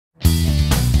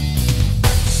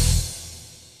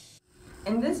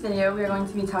In this video, we are going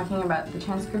to be talking about the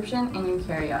transcription in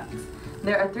eukaryotes.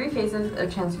 There are three phases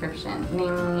of transcription,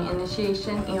 namely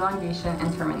initiation, elongation,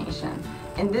 and termination.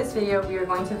 In this video, we are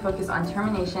going to focus on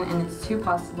termination and its two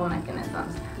possible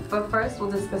mechanisms. But first, we'll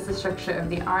discuss the structure of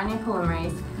the RNA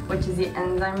polymerase, which is the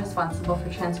enzyme responsible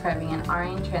for transcribing an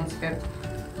RNA transcript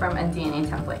from a DNA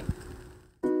template.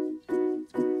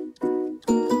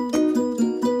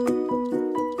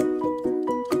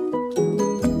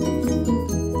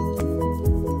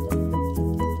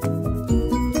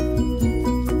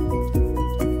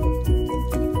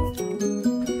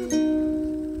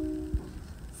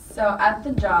 So at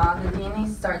the jaw, the DNA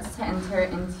starts to enter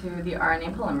into the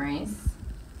RNA polymerase.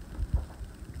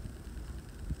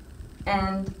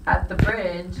 And at the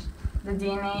bridge, the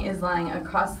DNA is lying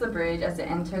across the bridge as it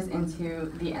enters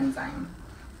into the enzyme.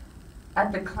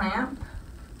 At the clamp,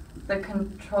 the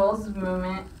controls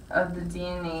movement of the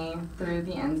DNA through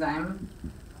the enzyme.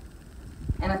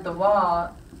 And at the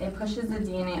wall, it pushes the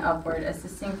DNA upward,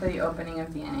 assisting for the opening of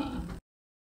DNA.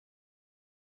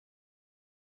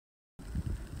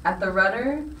 At the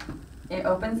rudder, it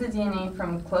opens the DNA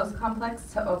from closed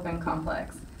complex to open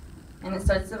complex, and it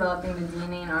starts developing the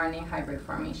DNA and RNA hybrid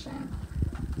formation.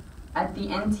 At the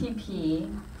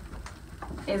NTP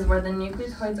is where the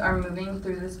nucleotides are moving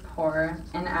through this pore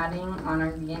and adding on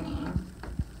our DNA.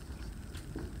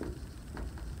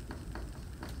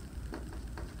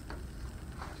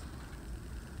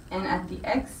 And at the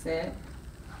exit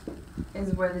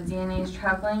is where the DNA is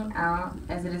traveling out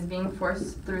as it is being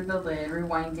forced through the lid,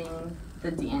 rewinding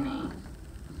the DNA.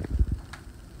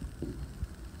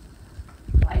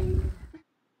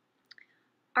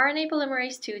 RNA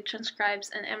polymerase II transcribes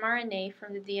an mRNA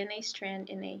from the DNA strand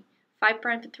in a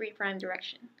 5' to 3'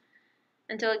 direction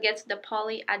until it gets the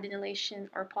polyadenylation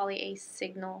or poly-A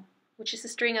signal, which is a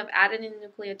string of adenine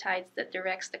nucleotides that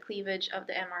directs the cleavage of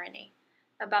the mRNA.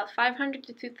 About 500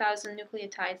 to 2,000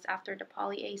 nucleotides after the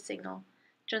poly-A signal,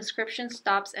 transcription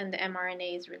stops and the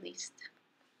mRNA is released.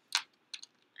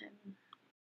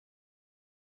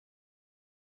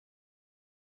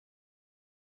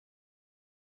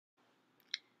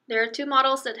 There are two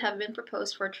models that have been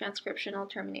proposed for transcriptional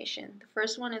termination. The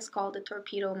first one is called the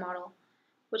torpedo model,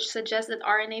 which suggests that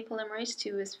RNA polymerase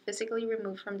II is physically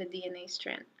removed from the DNA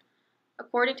strand.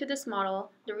 According to this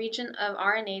model, the region of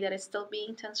RNA that is still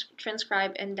being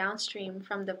transcribed and downstream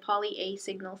from the poly-A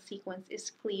signal sequence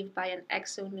is cleaved by an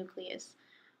exonuclease,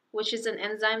 which is an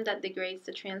enzyme that degrades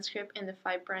the transcript in the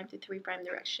 5' to 3'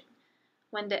 direction.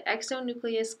 When the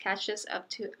exonuclease catches up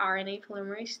to RNA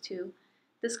polymerase II,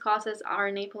 this causes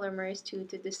RNA polymerase II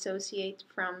to dissociate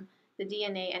from the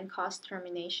DNA and cause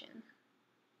termination.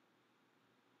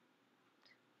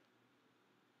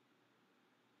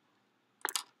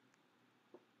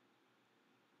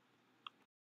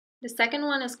 The second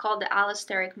one is called the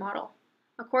allosteric model.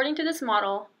 According to this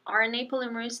model, RNA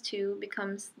polymerase II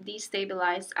becomes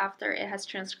destabilized after it has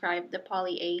transcribed the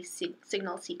poly-A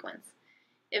signal sequence.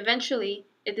 Eventually,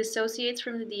 it dissociates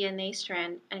from the DNA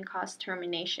strand and causes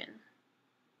termination.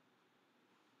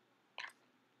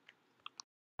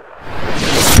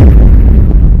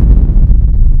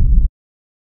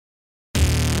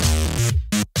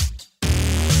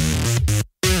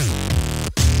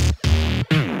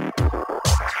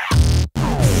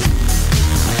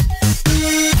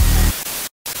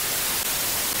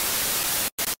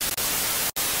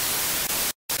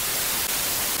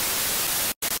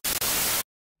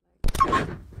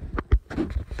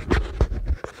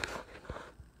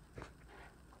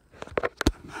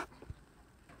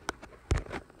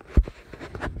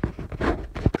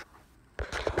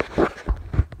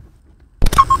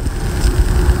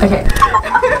 Okay.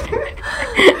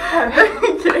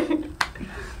 Kidding.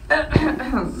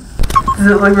 Does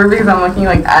it look weird because I'm looking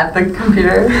like at the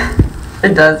computer?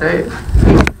 It does, right?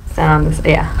 Stand on this,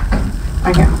 yeah.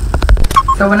 Okay.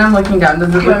 So when I'm looking down,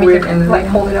 does it look weird in the like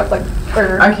hold it up like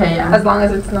okay, yeah. As long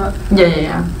as it's not.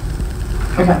 Yeah.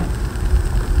 Okay.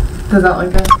 Does that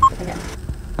look good? Okay.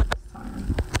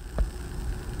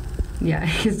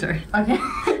 Yeah, you start. Okay.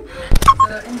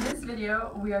 So in this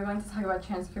video, we are going to talk about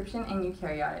transcription in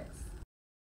eukaryotes.